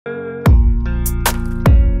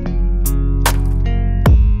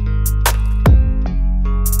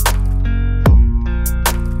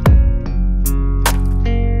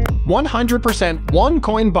100%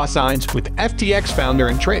 OneCoin Bussines with FTX founder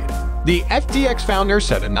in trade. The FTX founder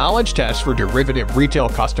said a knowledge test for derivative retail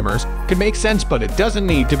customers could make sense, but it doesn't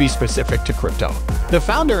need to be specific to crypto. The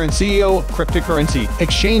founder and CEO of cryptocurrency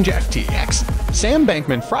exchange FTX, Sam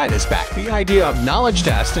Bankman-Fried, backed the idea of knowledge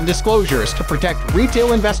tests and disclosures to protect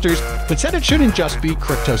retail investors, but said it shouldn't just be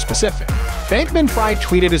crypto-specific. Bankman-Fried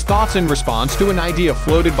tweeted his thoughts in response to an idea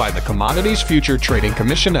floated by the Commodities Future Trading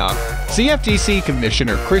Commission of CFTC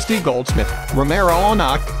Commissioner Christy Goldsmith Romero on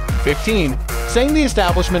 15, saying the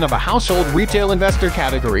establishment of a household retail investor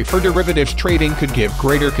category for derivatives trading could give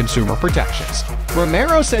greater consumer protections.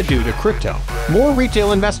 Romero said due to crypto, more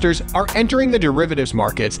retail investors are entering the derivatives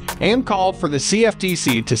markets and called for the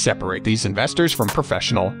CFTC to separate these investors from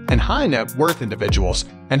professional and high net worth individuals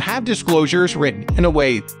and have disclosures written in a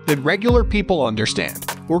way that regular people understand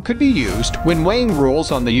or could be used when weighing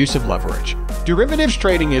rules on the use of leverage. Derivatives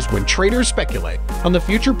trading is when traders speculate on the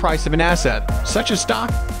future price of an asset, such as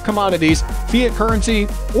stock, commodities, fiat currency,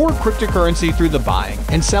 or cryptocurrency through the buying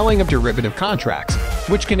and selling of derivative contracts,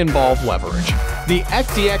 which can involve leverage. The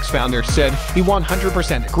FTX founder said he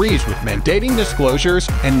 100% agrees with mandating disclosures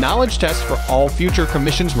and knowledge tests for all future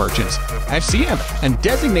commissions merchants, FCM, and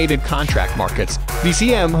designated contract markets,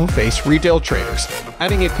 DCM, who face retail traders,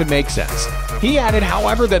 adding it could make sense. He added,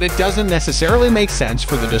 however, that it doesn't necessarily make sense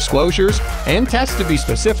for the disclosures and tests to be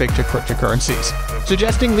specific to cryptocurrencies,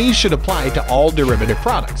 suggesting these should apply to all derivative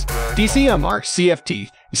products. DCM are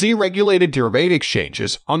CFTC-regulated derivative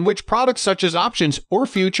exchanges on which products such as options or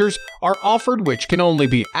futures are offered, which can only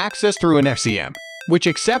be accessed through an FCM, which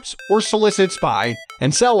accepts or solicits buy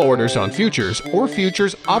and sell orders on futures or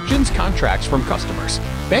futures options contracts from customers.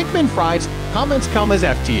 Bankman-Fried's comments come as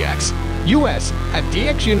FTX,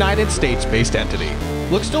 FTX United States-based entity,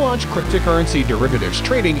 looks to launch cryptocurrency derivatives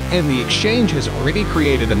trading, and the exchange has already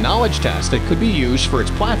created a knowledge test that could be used for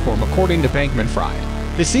its platform, according to Bankman-Fried.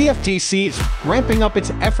 The CFTC is ramping up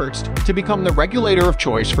its efforts to become the regulator of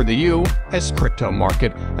choice for the U.S. crypto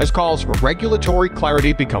market as calls for regulatory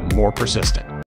clarity become more persistent.